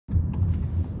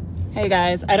Hey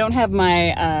guys, I don't have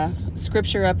my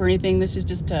scripture up or anything. This is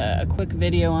just a quick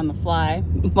video on the fly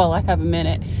while I have a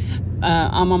minute.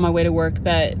 I'm on my way to work,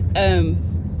 but the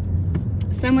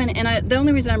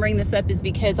only reason I'm bringing this up is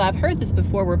because I've heard this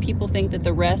before where people think that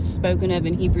the rest spoken of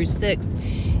in Hebrews 6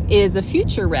 is a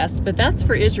future rest, but that's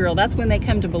for Israel. That's when they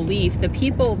come to belief. The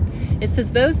people, it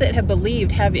says those that have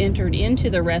believed have entered into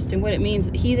the rest, and what it means,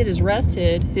 he that is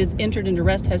rested, has entered into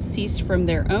rest, has ceased from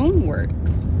their own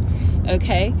works.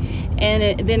 Okay,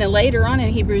 and then later on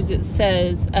in Hebrews it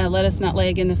says, let us not lay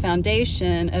again the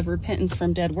foundation of repentance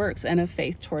from dead works and of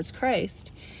faith towards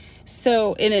Christ.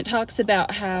 So, and it talks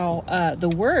about how the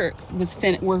works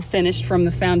were finished from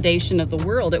the foundation of the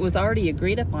world. It was already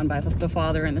agreed upon by the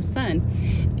Father and the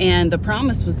Son, and the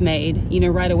promise was made,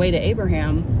 right away to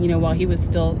Abraham, while he was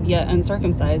still yet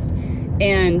uncircumcised,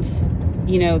 and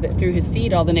that through his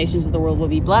seed all the nations of the world will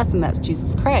be blessed, and that's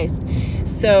Jesus Christ.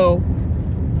 So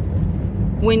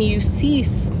when you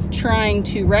cease trying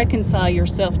to reconcile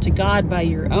yourself to God by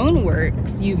your own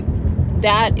works,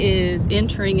 that is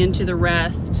entering into the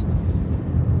rest.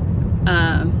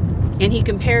 And he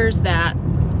compares that,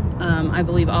 I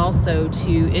believe, also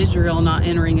to Israel not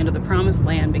entering into the promised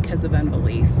land because of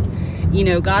unbelief.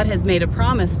 God has made a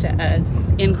promise to us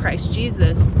in Christ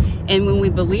Jesus, and when we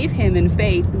believe him in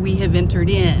faith, we have entered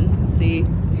in. See?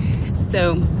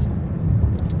 So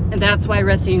that's why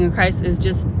resting in Christ is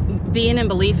just being in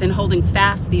belief and holding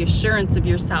fast the assurance of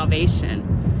your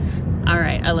salvation. All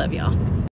right, I love y'all.